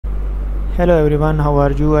Hello everyone, how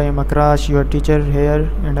are you? I am Akrash, your teacher here,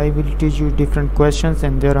 and I will teach you different questions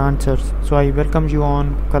and their answers. So I welcome you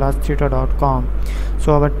on classtheta.com.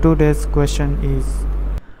 So our today's question is: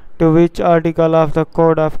 to which article of the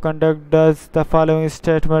Code of Conduct does the following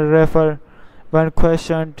statement refer when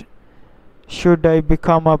questioned? Should I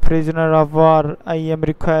become a prisoner of war, I am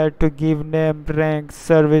required to give name, rank,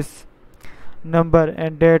 service, number,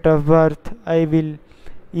 and date of birth. I will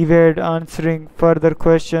evade answering further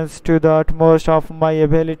questions to the utmost of my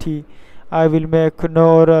ability. I will make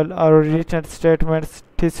no oral or written statements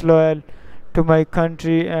disloyal to my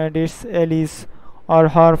country and its allies or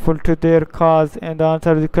harmful to their cause. And the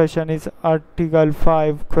answer to the question is Article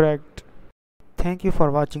 5, correct. Thank you for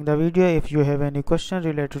watching the video. If you have any question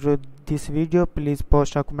related to this video, please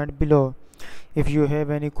post a comment below. If you have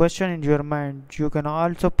any question in your mind, you can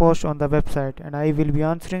also post on the website and I will be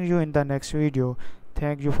answering you in the next video.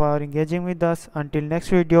 Thank you for engaging with us. Until next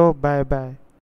video, bye bye.